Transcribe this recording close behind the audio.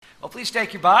Well, please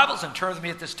take your Bibles and turn with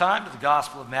me at this time to the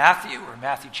Gospel of Matthew. We're in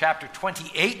Matthew chapter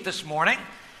 28 this morning.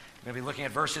 We're going to be looking at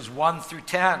verses 1 through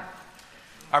 10.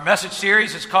 Our message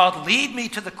series is called Lead Me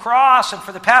to the Cross, and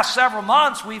for the past several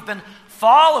months we've been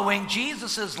following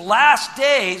Jesus' last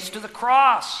days to the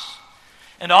cross.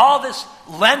 And all this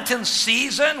Lenten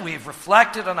season, we've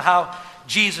reflected on how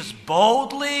Jesus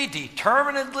boldly,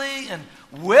 determinedly, and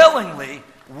willingly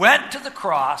went to the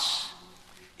cross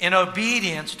in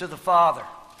obedience to the Father.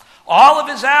 All of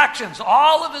his actions,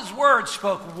 all of his words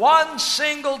spoke one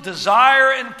single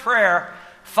desire and prayer: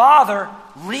 Father,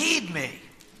 lead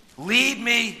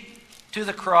me to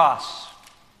the cross.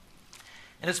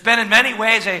 And it's been in many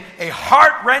ways a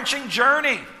heart-wrenching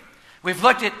journey. We've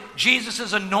looked at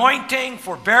Jesus' anointing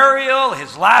for burial,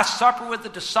 his last supper with the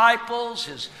disciples,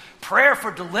 his prayer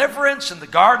for deliverance in the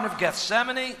Garden of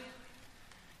Gethsemane,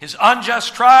 his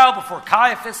unjust trial before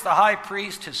Caiaphas the high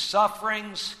priest, his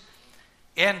sufferings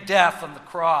and death on the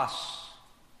cross.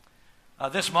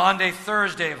 This Maundy,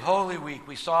 Thursday of Holy Week,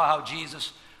 we saw how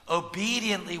Jesus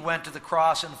obediently went to the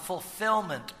cross in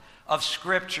fulfillment of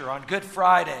Scripture. On Good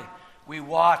Friday, we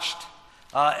watched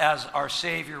as our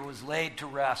Savior was laid to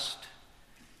rest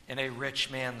in a rich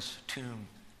man's tomb.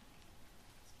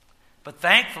 But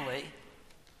thankfully,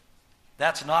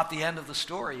 that's not the end of the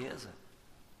story, is it?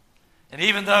 And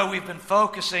even though we've been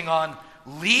focusing on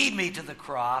lead me to the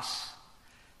cross,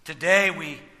 today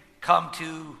we come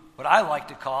to what I like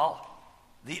to call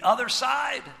the other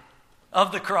side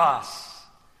of the cross.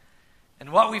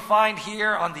 And what we find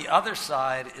here on the other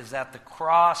side is that the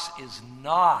cross is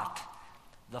not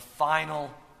the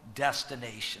final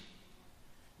destination.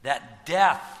 That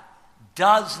death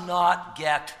does not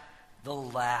get the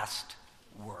last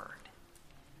word.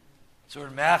 So we're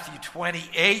in Matthew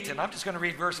 28, and I'm just going to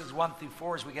read verses 1 through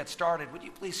 4 as we get started. Would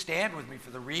you please stand with me for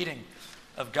the reading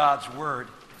of God's Word?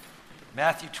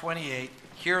 Matthew 28,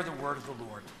 hear the word of the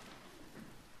Lord.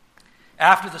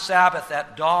 After the Sabbath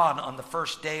at dawn on the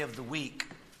first day of the week,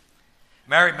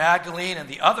 Mary Magdalene and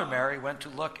the other Mary went to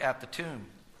look at the tomb.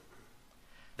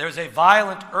 There was a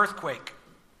violent earthquake,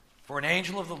 for an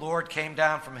angel of the Lord came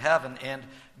down from heaven and,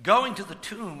 going to the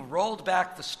tomb, rolled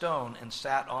back the stone and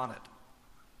sat on it.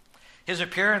 His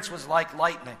appearance was like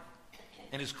lightning,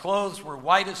 and his clothes were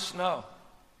white as snow.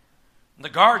 And the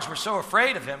guards were so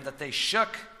afraid of him that they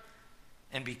shook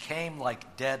and became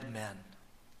like dead men.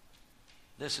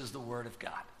 This is the word of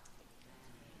God.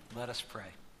 Let us pray.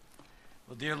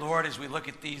 Well, dear Lord, as we look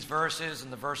at these verses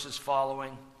and the verses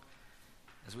following,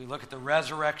 as we look at the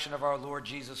resurrection of our Lord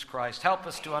Jesus Christ, help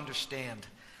us to understand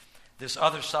this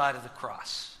other side of the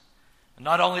cross. And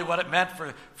not only what it meant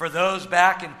for those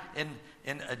back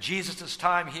in Jesus'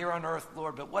 time here on earth,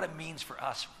 Lord, but what it means for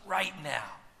us right now,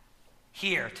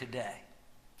 here, today.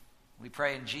 We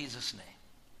pray in Jesus'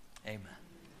 name. Amen.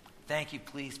 Thank you.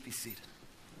 Please be seated.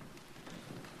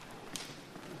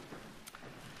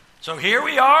 So here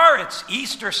we are. It's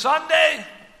Easter Sunday,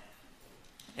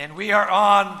 and we are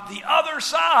on the other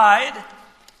side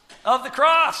of the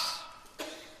cross.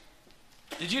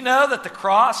 Did you know that the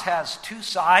cross has two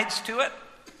sides to it?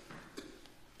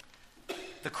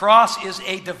 The cross is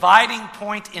a dividing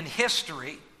point in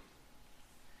history,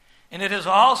 and it is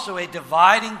also a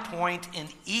dividing point in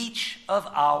each of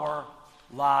our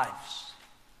lives.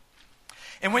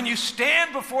 And when you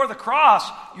stand before the cross,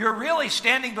 you're really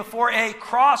standing before a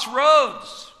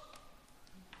crossroads.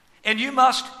 And you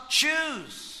must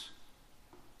choose.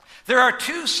 There are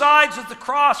two sides of the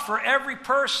cross for every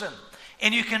person.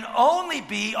 And you can only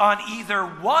be on either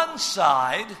one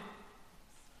side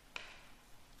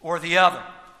or the other.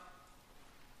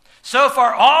 So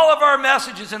far, all of our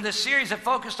messages in this series have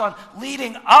focused on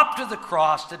leading up to the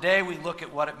cross. Today we look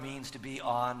at what it means to be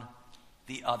on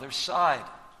the other side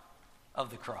of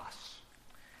the cross.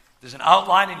 There's an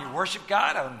outline in your worship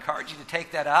guide. I would encourage you to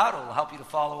take that out. It will help you to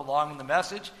follow along in the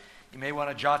message. You may want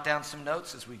to jot down some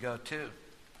notes as we go too.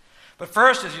 But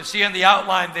first, as you see in the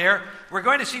outline there, we're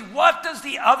going to see what does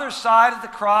the other side of the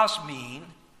cross mean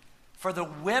for the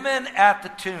women at the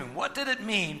tomb. What did it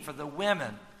mean for the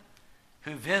women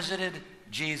who visited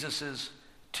Jesus'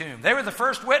 tomb? They were the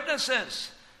first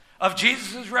witnesses of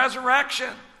Jesus'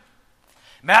 resurrection.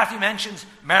 Matthew mentions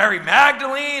Mary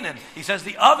Magdalene, and he says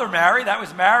the other Mary. That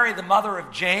was Mary, the mother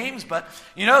of James. But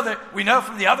you know that we know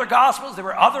from the other Gospels there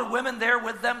were other women there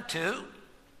with them too.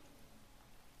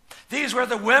 These were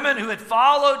the women who had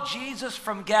followed Jesus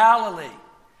from Galilee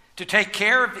to take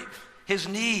care of his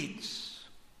needs.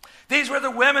 These were the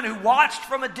women who watched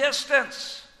from a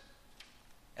distance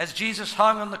as Jesus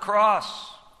hung on the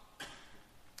cross.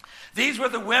 These were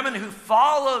the women who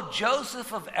followed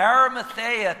Joseph of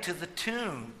Arimathea to the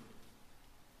tomb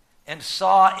and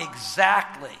saw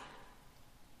exactly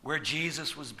where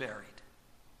Jesus was buried.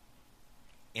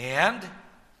 And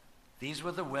these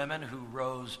were the women who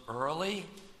rose early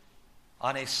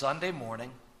on a Sunday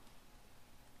morning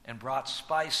and brought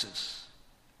spices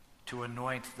to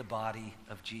anoint the body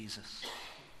of Jesus.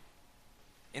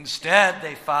 Instead,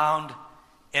 they found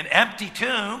an empty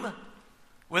tomb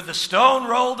with the stone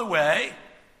rolled away,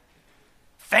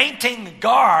 fainting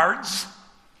guards,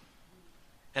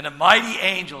 and a mighty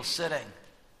angel sitting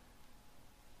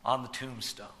on the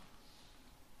tombstone.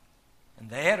 And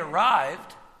they had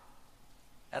arrived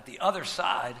at the other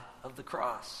side of the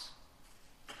cross.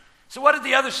 So what did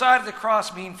the other side of the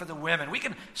cross mean for the women? We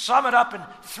can sum it up in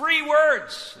 3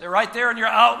 words. They're right there in your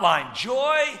outline: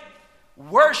 joy,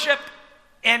 worship,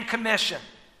 and commission.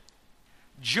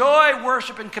 Joy,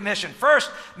 worship, and commission.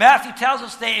 First, Matthew tells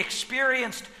us they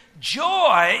experienced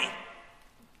joy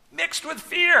mixed with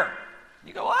fear.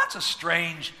 You go, well, that's a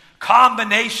strange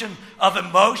combination of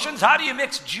emotions. How do you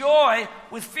mix joy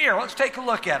with fear? Let's take a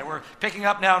look at it. We're picking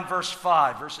up now in verses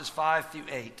 5 through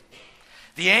 8.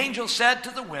 The angel said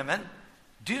to the women,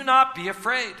 "Do not be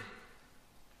afraid,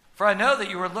 for I know that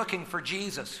you are looking for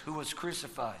Jesus who was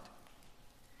crucified.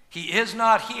 He is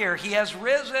not here. He has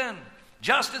risen,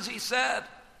 just as he said.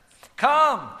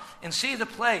 Come and see the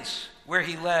place where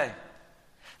he lay.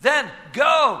 Then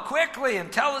go quickly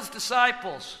and tell his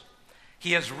disciples,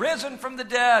 he has risen from the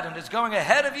dead and is going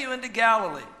ahead of you into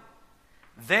Galilee.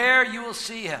 There you will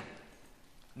see him.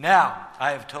 Now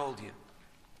I have told you."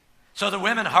 So the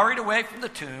women hurried away from the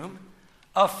tomb,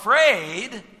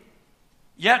 afraid,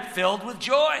 yet filled with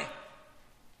joy,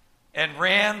 and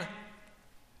ran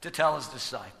to tell his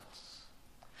disciples.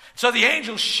 So the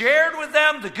angel shared with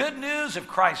them the good news of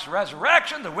Christ's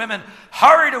resurrection. The women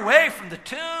hurried away from the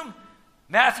tomb.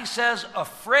 Matthew says,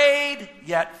 afraid,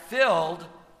 yet filled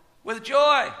with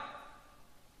joy.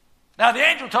 Now the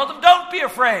angel told them, don't be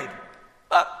afraid.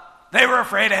 But they were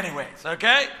afraid anyways,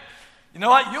 okay? You know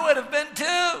what? You would have been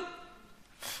too.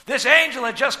 This angel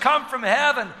had just come from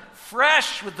heaven,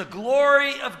 fresh with the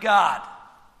glory of God.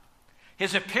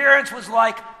 His appearance was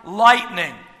like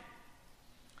lightning.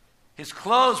 His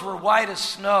clothes were white as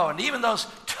snow, and even those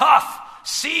tough,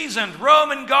 seasoned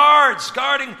Roman guards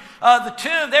guarding the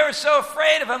tomb, they were so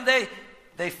afraid of him,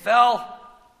 they fell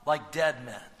like dead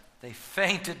men. They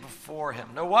fainted before him.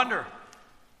 No wonder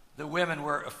the women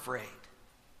were afraid.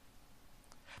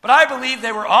 But I believe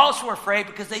they were also afraid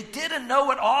because they didn't know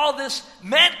what all this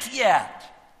meant yet.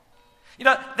 You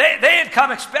know, they had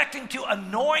come expecting to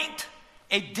anoint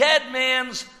a dead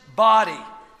man's body.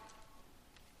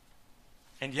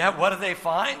 And yet, what do they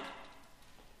find?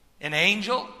 An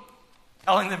angel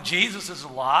telling them Jesus is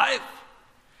alive.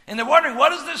 And they're wondering, what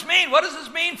does this mean? What does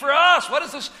this mean for us? What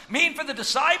does this mean for the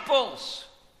disciples?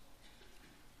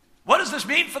 What does this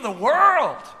mean for the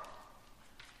world?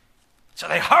 So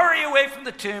they hurry away from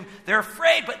the tomb. They're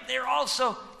afraid, but they're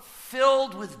also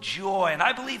filled with joy. And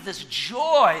I believe this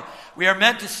joy we are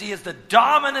meant to see as the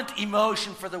dominant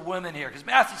emotion for the women here. Because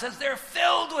Matthew says they're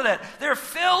filled with it. They're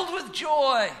filled with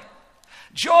joy.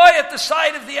 Joy at the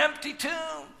sight of the empty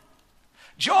tomb.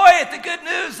 Joy at the good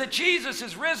news that Jesus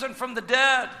is risen from the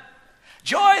dead.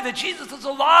 Joy that Jesus is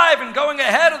alive and going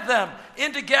ahead of them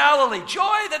into Galilee. Joy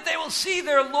that they will see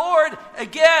their Lord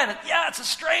again. Yeah, it's a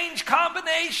strange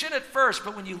combination at first,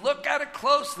 but when you look at it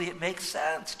closely, it makes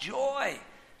sense. Joy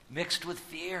mixed with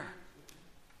fear.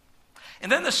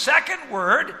 And then the second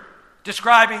word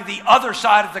describing the other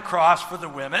side of the cross for the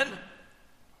women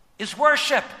is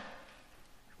worship.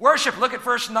 Worship, look at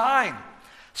verse 9.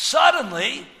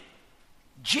 Suddenly,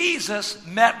 Jesus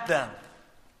met them.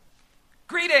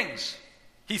 "Greetings,"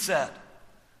 he said.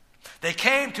 They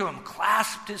came to him,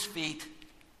 clasped his feet,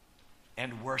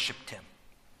 and worshiped him.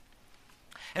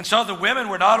 And so the women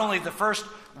were not only the first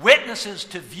witnesses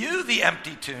to view the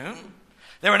empty tomb,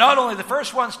 they were not only the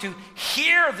first ones to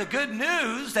hear the good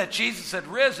news that Jesus had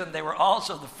risen, they were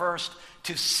also the first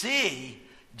to see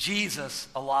Jesus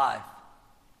alive.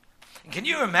 And can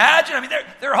you imagine? I mean,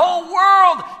 their whole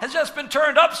world has just been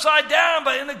turned upside down,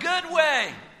 but in a good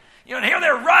way. You know, and here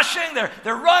they're rushing,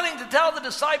 they're running to tell the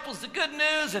disciples the good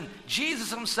news, and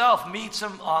Jesus himself meets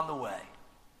them on the way.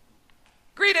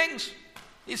 "Greetings,"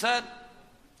 he said.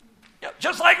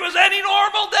 Just like it was any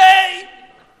normal day.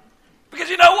 Because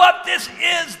you know what? This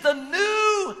is the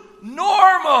new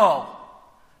normal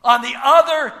on the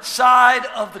other side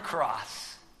of the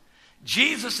cross.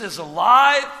 Jesus is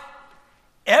alive.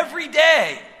 Every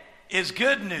day is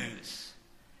good news.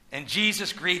 And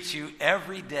Jesus greets you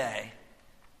every day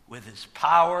with his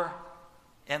power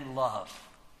and love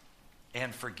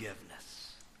and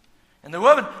forgiveness. And the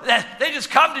woman, they just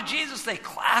come to Jesus, they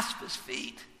clasp his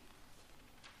feet,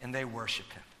 and they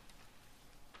worship him.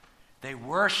 They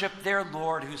worship their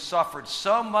Lord who suffered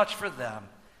so much for them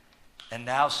and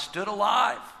now stood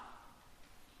alive.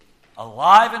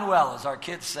 Alive and well, as our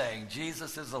kids saying,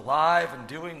 Jesus is alive and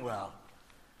doing well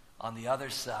on the other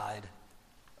side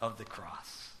of the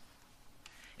cross.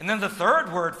 And then the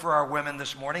third word for our women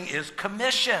this morning is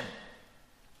commission.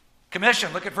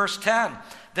 Commission, look at verse 10.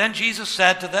 Then Jesus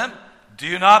said to them,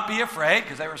 do not be afraid,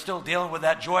 because they were still dealing with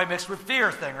that joy mixed with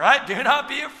fear thing, right? Do not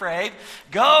be afraid.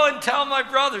 Go and tell my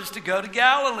brothers to go to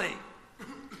Galilee,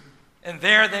 and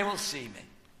there they will see me.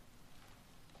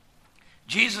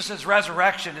 Jesus'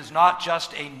 resurrection is not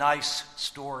just a nice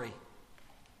story.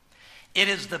 It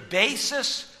is the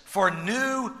basis for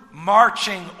new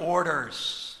marching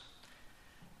orders.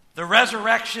 The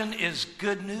resurrection is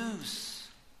good news,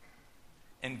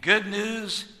 and good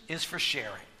news is for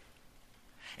sharing.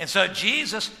 And so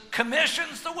Jesus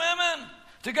commissions the women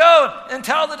to go and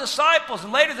tell the disciples.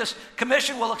 And later this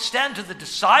commission will extend to the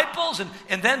disciples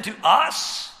and then to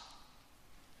us.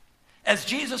 As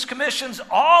Jesus commissions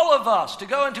all of us to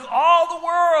go into all the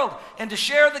world and to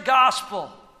share the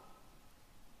gospel.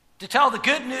 To tell the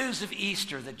good news of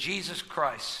Easter that Jesus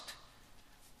Christ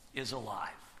is alive.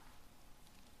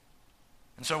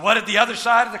 And so what did the other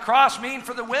side of the cross mean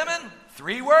for the women?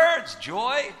 3 words: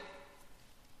 joy,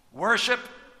 worship,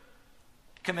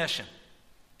 commission.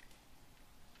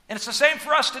 And it's the same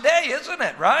for us today, isn't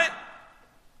it, right?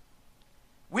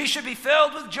 We should be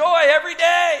filled with joy every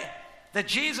day that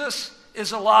Jesus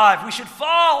is alive. We should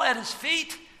fall at his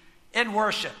feet in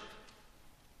worship.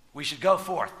 We should go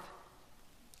forth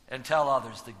and tell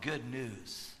others the good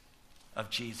news of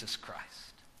Jesus Christ.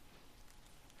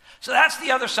 So that's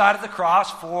the other side of the cross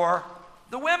for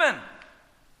the women.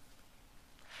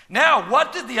 Now,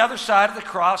 what did the other side of the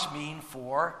cross mean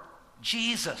for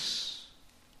Jesus?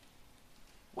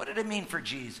 What did it mean for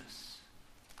Jesus?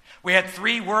 We had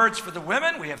 3 words for the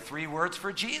women. We have 3 words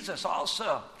for Jesus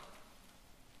also.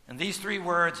 And these 3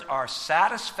 words are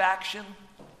satisfaction,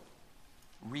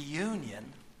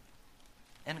 reunion,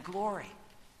 and glory.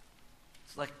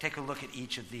 Let's take a look at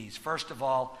each of these. First of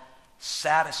all,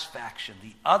 satisfaction.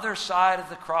 The other side of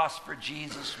the cross for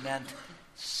Jesus meant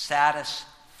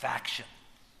satisfaction.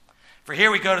 For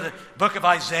here we go to the book of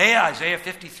Isaiah, Isaiah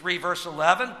 53, verse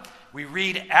 11. We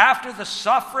read, after the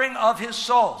suffering of his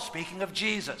soul, speaking of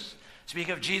Jesus'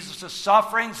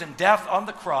 sufferings and death on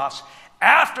the cross,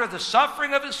 after the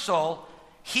suffering of his soul,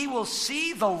 he will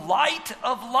see the light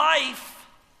of life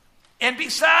and be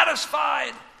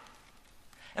satisfied.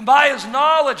 And by his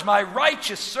knowledge, my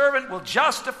righteous servant will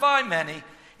justify many,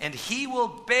 and he will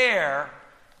bear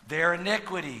their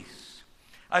iniquities.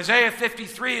 Isaiah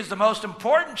 53 is the most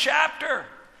important chapter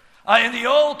in the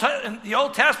Old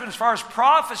Testament as far as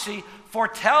prophecy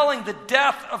foretelling the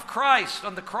death of Christ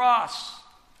on the cross.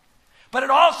 But it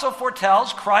also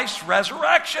foretells Christ's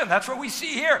resurrection. That's what we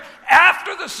see here.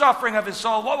 After the suffering of his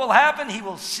soul, what will happen? He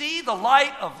will see the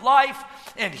light of life,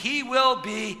 and he will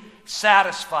be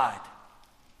satisfied.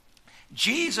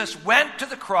 Jesus went to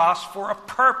the cross for a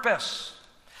purpose.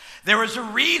 There was a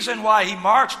reason why he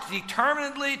marched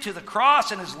determinedly to the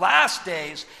cross in his last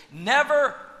days,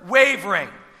 never wavering,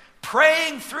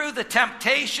 praying through the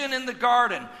temptation in the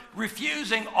garden,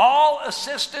 refusing all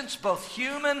assistance, both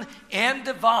human and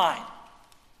divine.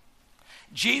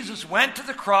 Jesus went to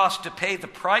the cross to pay the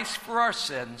price for our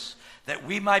sins, that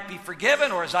we might be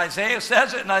forgiven, or as Isaiah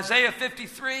says it in Isaiah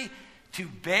 53, to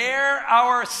bear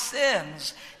our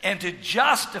sins and to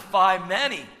justify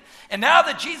many. And now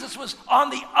that Jesus was on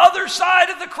the other side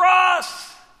of the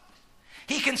cross,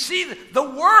 he can see the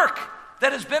work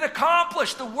that has been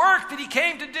accomplished, the work that he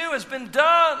came to do has been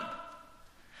done.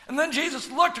 And then Jesus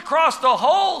looked across the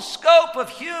whole scope of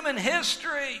human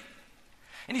history,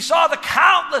 and he saw the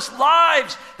countless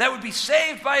lives that would be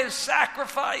saved by his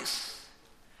sacrifice.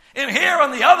 And here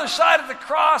on the other side of the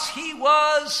cross, he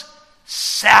was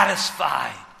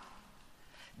satisfied,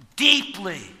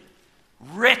 deeply,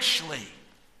 richly,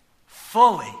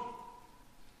 fully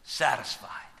satisfied.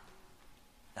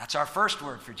 That's our first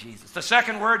word for Jesus. The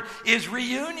second word is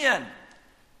reunion.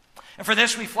 And for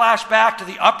this we flash back to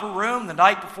the upper room the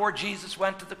night before Jesus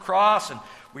went to the cross, and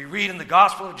we read in the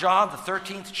Gospel of John, the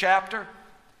 13th chapter.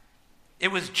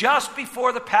 It was just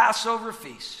before the Passover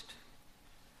feast.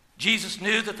 Jesus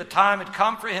knew that the time had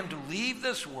come for him to leave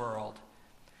this world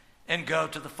and go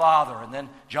to the Father. And then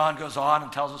John goes on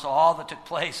and tells us all that took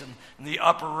place in the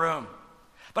upper room.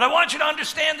 But I want you to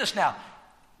understand this now.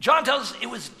 John tells us it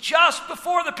was just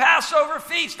before the Passover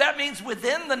feast. That means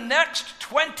within the next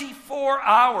 24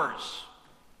 hours,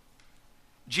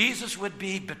 Jesus would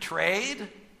be betrayed,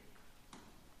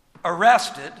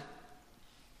 arrested,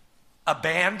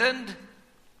 abandoned,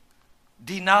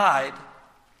 denied,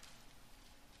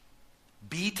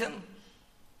 beaten,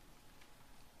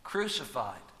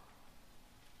 crucified,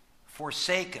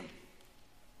 forsaken,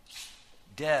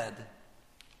 dead,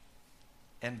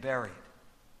 and buried.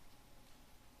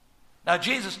 Now,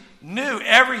 Jesus knew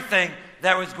everything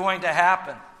that was going to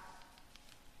happen.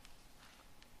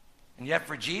 And yet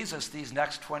for Jesus, these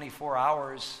next 24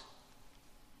 hours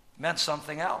meant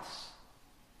something else.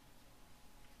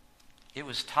 It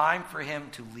was time for him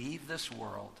to leave this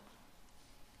world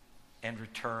and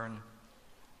return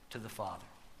to the Father.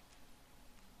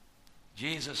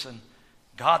 Jesus and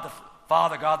God the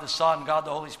Father, God the Son, God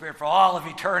the Holy Spirit, for all of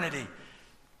eternity,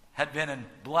 had been in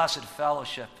blessed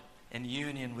fellowship and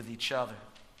union with each other.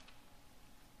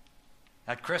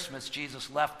 At Christmas, Jesus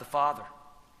left the Father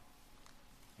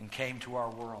and came to our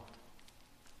world.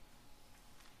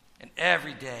 And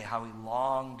every day, how he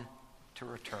longed to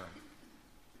return.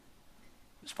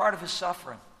 It was part of his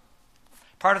suffering,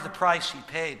 part of the price he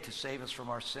paid to save us from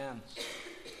our sins.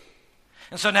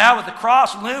 And so now, with the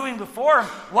cross looming before him,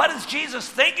 what is Jesus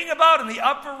thinking about in the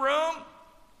upper room?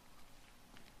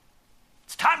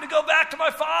 It's time to go back to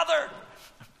my Father.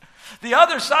 The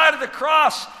other side of the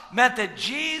cross meant that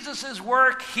Jesus'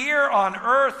 work here on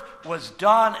earth was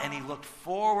done, and he looked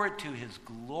forward to his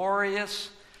glorious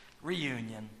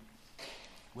reunion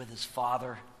with his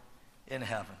Father in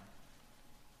heaven.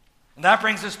 And that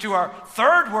brings us to our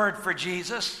third word for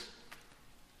Jesus,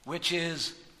 which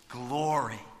is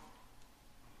glory.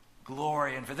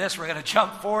 Glory. And for this, we're going to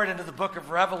jump forward into the book of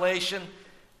Revelation,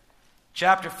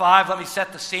 chapter 5. Let me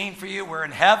set the scene for you. We're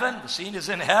in heaven. The scene is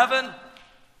in heaven.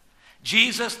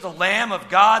 Jesus, the Lamb of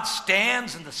God,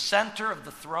 stands in the center of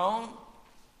the throne,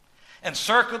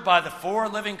 encircled by the 4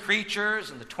 living creatures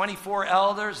and the 24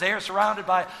 elders. They are surrounded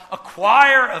by a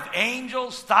choir of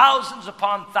angels, thousands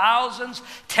upon thousands,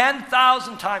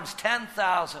 10,000 times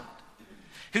 10,000,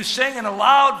 who sing in a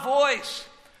loud voice,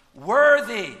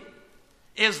 "Worthy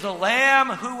is the Lamb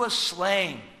who was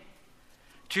slain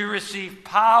to receive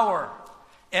power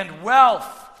and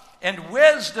wealth and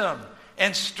wisdom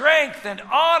and strength and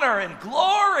honor and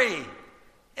glory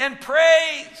and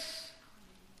praise."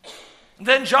 And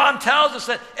then John tells us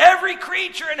that every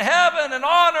creature in heaven and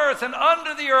on earth and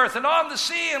under the earth and on the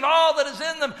sea and all that is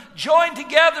in them join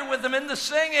together with them in the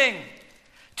singing.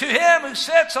 To him who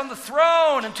sits on the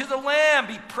throne and to the Lamb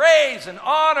be praise and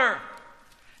honor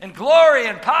and glory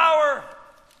and power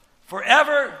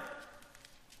forever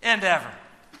and ever.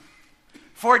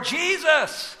 For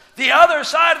Jesus, the other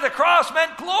side of the cross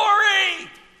meant glory.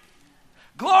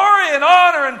 Glory and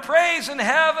honor and praise in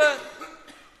heaven.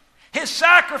 His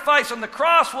sacrifice on the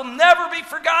cross will never be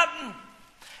forgotten.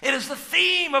 It is the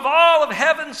theme of all of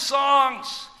heaven's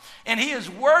songs. And he is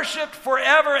worshipped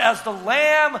forever as the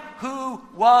Lamb who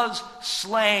was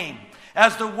slain,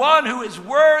 as the one who is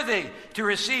worthy to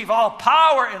receive all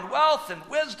power and wealth and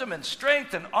wisdom and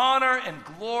strength and honor and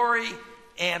glory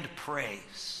and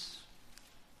praise.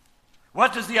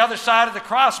 What does the other side of the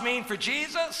cross mean for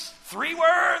Jesus? 3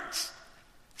 words: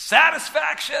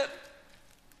 satisfaction,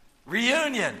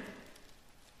 reunion,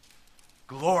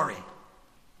 glory.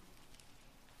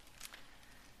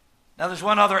 Now, there's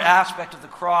one other aspect of the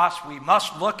cross we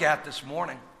must look at this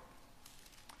morning.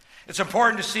 It's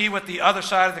important to see what the other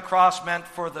side of the cross meant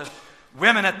for the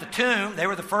women at the tomb. They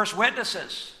were the first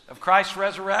witnesses of Christ's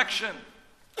resurrection.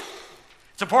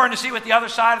 It's important to see what the other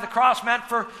side of the cross meant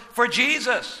for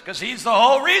Jesus, because he's the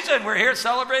whole reason we're here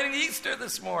celebrating Easter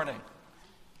this morning.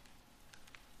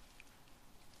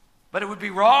 But it would be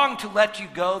wrong to let you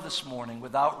go this morning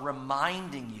without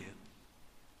reminding you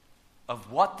of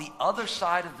what the other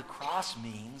side of the cross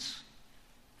means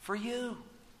for you.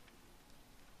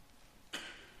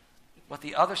 What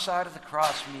the other side of the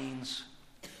cross means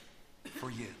for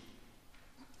you.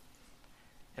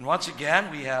 And once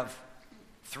again, we have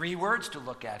 3 words to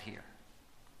look at here.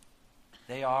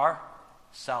 They are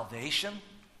salvation,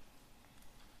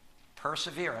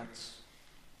 perseverance,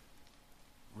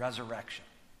 resurrection.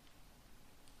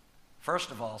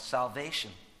 First of all,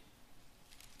 salvation.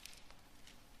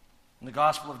 In the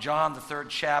Gospel of John, the 3rd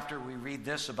chapter, we read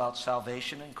this about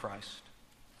salvation in Christ.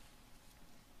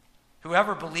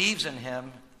 Whoever believes in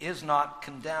him is not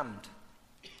condemned,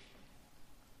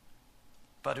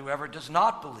 but whoever does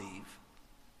not believe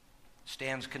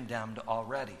stands condemned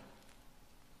already,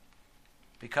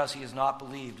 because he has not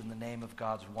believed in the name of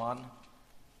God's one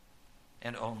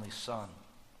and only Son.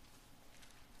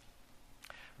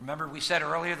 Remember, we said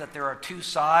earlier that there are 2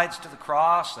 sides to the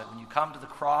cross, that when you come to the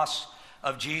cross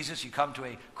of Jesus, you come to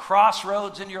a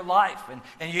crossroads in your life,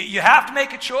 and you have to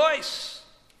make a choice.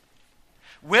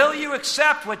 Will you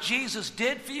accept what Jesus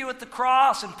did for you at the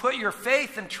cross and put your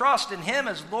faith and trust in him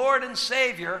as Lord and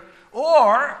Savior?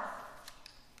 Or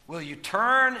will you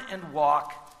turn and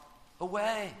walk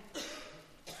away?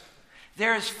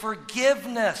 There is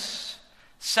forgiveness,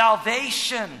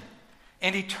 salvation,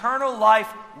 and eternal life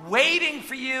waiting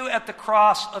for you at the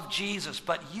cross of Jesus.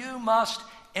 But you must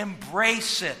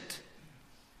embrace it.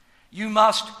 You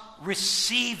must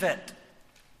receive it.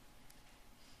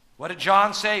 What did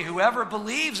John say? Whoever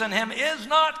believes in him is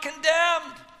not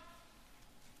condemned.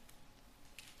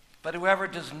 But whoever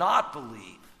does not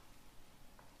believe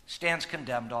stands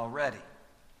condemned already,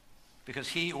 because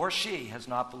he or she has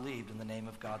not believed in the name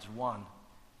of God's one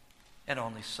and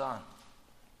only Son.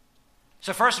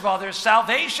 So first of all, there's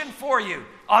salvation for you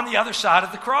on the other side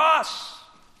of the cross.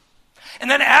 And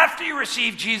then after you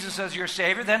receive Jesus as your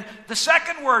Savior, then the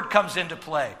second word comes into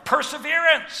play: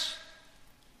 perseverance.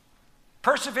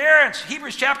 Perseverance.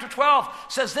 Hebrews chapter 12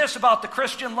 says this about the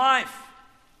Christian life: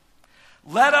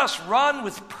 let us run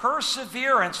with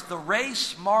perseverance the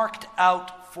race marked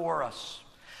out for us.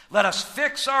 Let us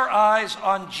fix our eyes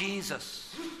on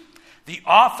Jesus, the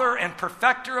author and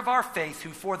perfecter of our faith, who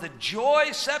for the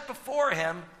joy set before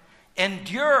him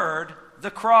endured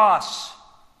the cross,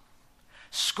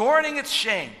 scorning its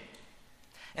shame,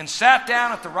 and sat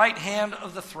down at the right hand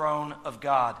of the throne of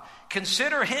God.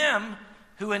 Consider him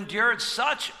who endured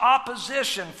such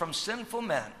opposition from sinful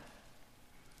men,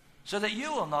 so that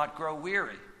you will not grow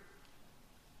weary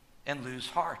and lose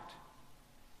heart.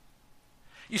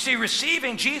 You see,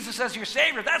 receiving Jesus as your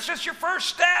Savior, that's just your first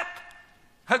step.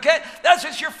 Okay? That's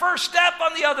just your first step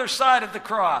on the other side of the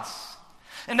cross.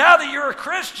 And now that you're a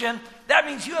Christian, that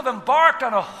means you have embarked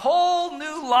on a whole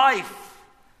new life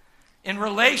in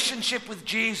relationship with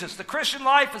Jesus. The Christian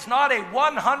life is not a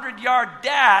 100-yard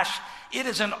dash. It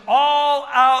is an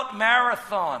all-out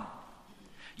marathon.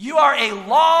 You are a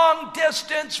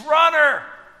long-distance runner,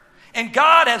 and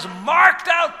God has marked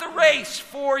out the race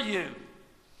for you.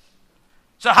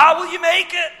 So how will you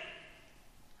make it?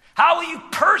 How will you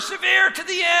persevere to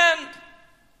the end?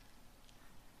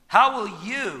 How will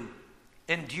you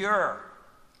endure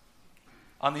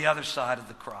on the other side of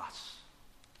the cross?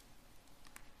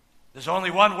 There's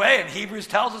only one way, and Hebrews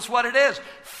tells us what it is.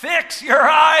 Fix your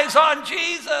eyes on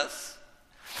Jesus.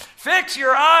 Fix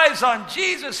your eyes on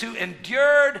Jesus, who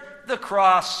endured the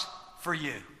cross for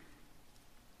you.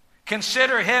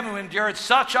 Consider him who endured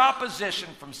such opposition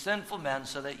from sinful men,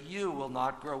 so that you will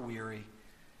not grow weary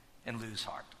and lose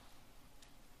heart.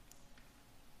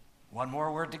 One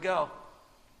more word to go.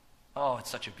 Oh, it's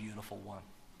such a beautiful one.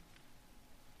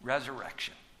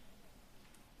 Resurrection.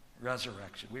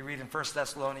 Resurrection. We read in 1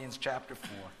 Thessalonians chapter 4.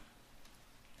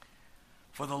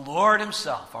 For the Lord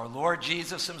himself, our Lord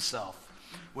Jesus himself,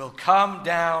 will come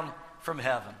down from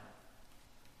heaven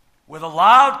with a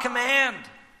loud command,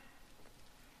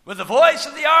 with the voice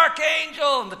of the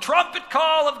archangel and the trumpet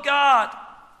call of God,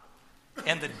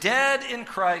 and the dead in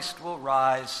Christ will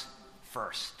rise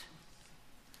first.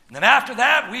 And then after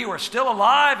that, we who are still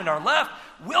alive and are left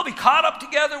will be caught up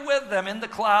together with them in the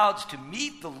clouds to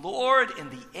meet the Lord in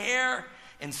the air,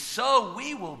 and so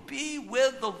we will be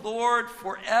with the Lord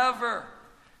forever.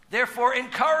 Therefore,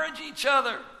 encourage each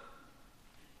other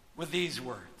with these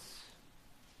words.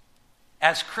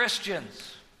 As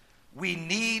Christians, we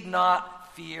need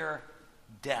not fear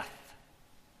death,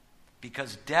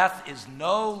 because death is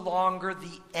no longer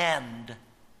the end,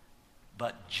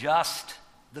 but just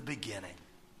the beginning.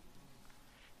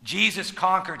 Jesus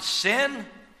conquered sin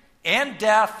and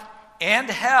death and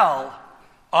hell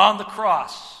on the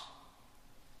cross.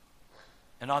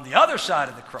 And on the other side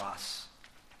of the cross,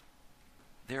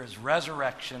 there is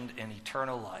resurrection and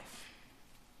eternal life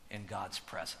in God's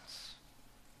presence.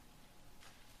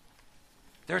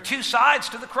 There are two sides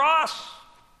to the cross.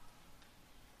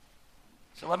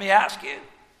 So let me ask you,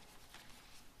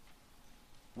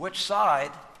 which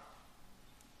side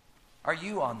are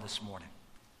you on this morning?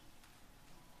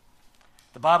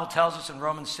 The Bible tells us in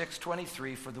Romans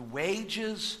 6:23, for the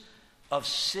wages of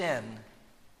sin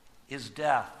is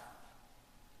death.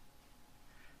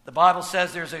 The Bible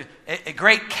says there's a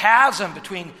great chasm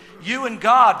between you and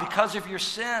God because of your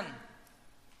sin.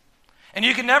 And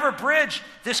you can never bridge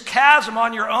this chasm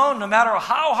on your own, no matter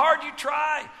how hard you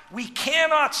try. We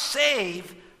cannot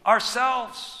save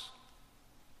ourselves.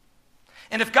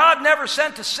 And if God never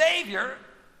sent a Savior,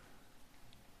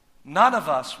 none of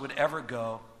us would ever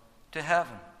go to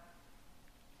heaven.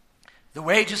 The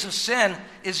wages of sin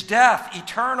is death,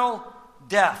 eternal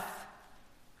death,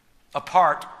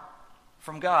 apart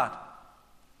from God.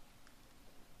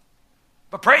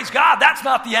 But praise God, that's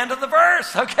not the end of the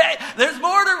verse, okay? There's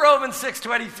more to Romans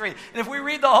 6:23. And if we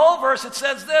read the whole verse, it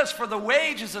says this, "For the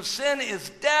wages of sin is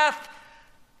death,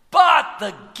 but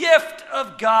the gift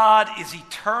of God is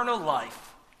eternal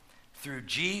life through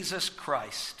Jesus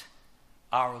Christ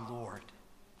our Lord."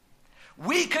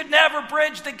 We could never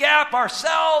bridge the gap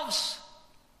ourselves,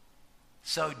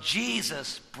 so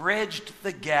Jesus bridged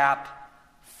the gap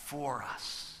for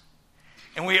us.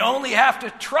 And we only have to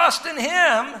trust in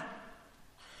him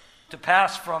to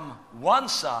pass from one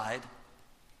side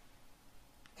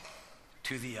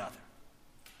to the other.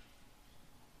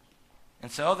 And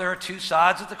so there are two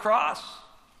sides of the cross.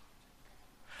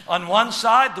 On one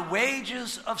side, the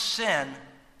wages of sin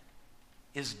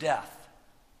is death.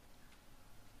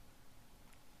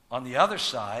 On the other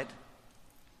side,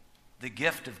 the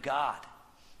gift of God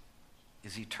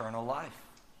is eternal life.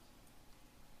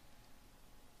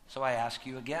 So I ask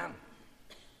you again,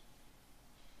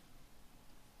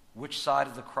 which side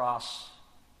of the cross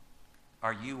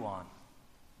are you on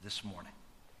this morning?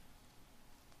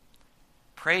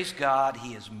 Praise God,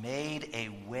 he has made a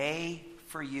way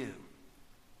for you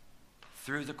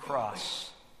through the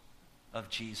cross of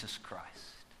Jesus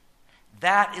Christ.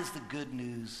 That is the good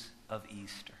news of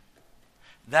Easter.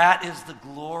 That is the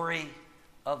glory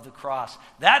of the cross.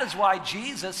 That is why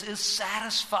Jesus is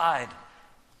satisfied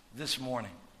this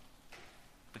morning,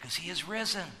 because he is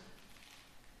risen.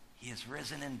 He is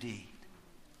risen indeed.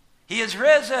 He is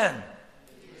risen.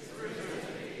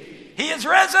 He is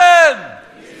risen.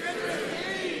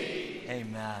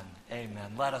 Amen.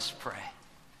 Amen. Let us pray.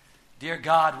 Dear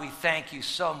God, we thank you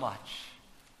so much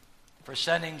for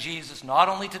sending Jesus not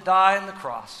only to die on the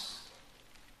cross,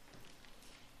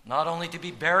 not only to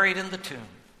be buried in the tomb,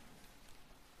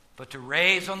 but to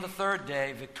raise on the third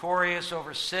day victorious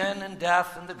over sin and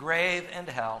death and the grave and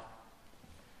hell.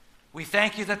 We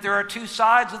thank you that there are two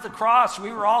sides of the cross.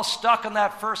 We were all stuck on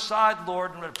that first side,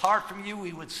 Lord, and apart from you,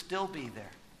 we would still be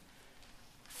there.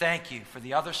 Thank you for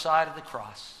the other side of the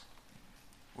cross,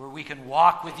 where we can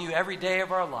walk with you every day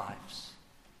of our lives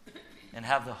and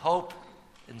have the hope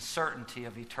and certainty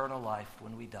of eternal life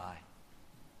when we die.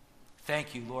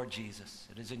 Thank you, Lord Jesus.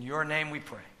 It is in your name we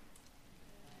pray.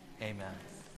 Amen.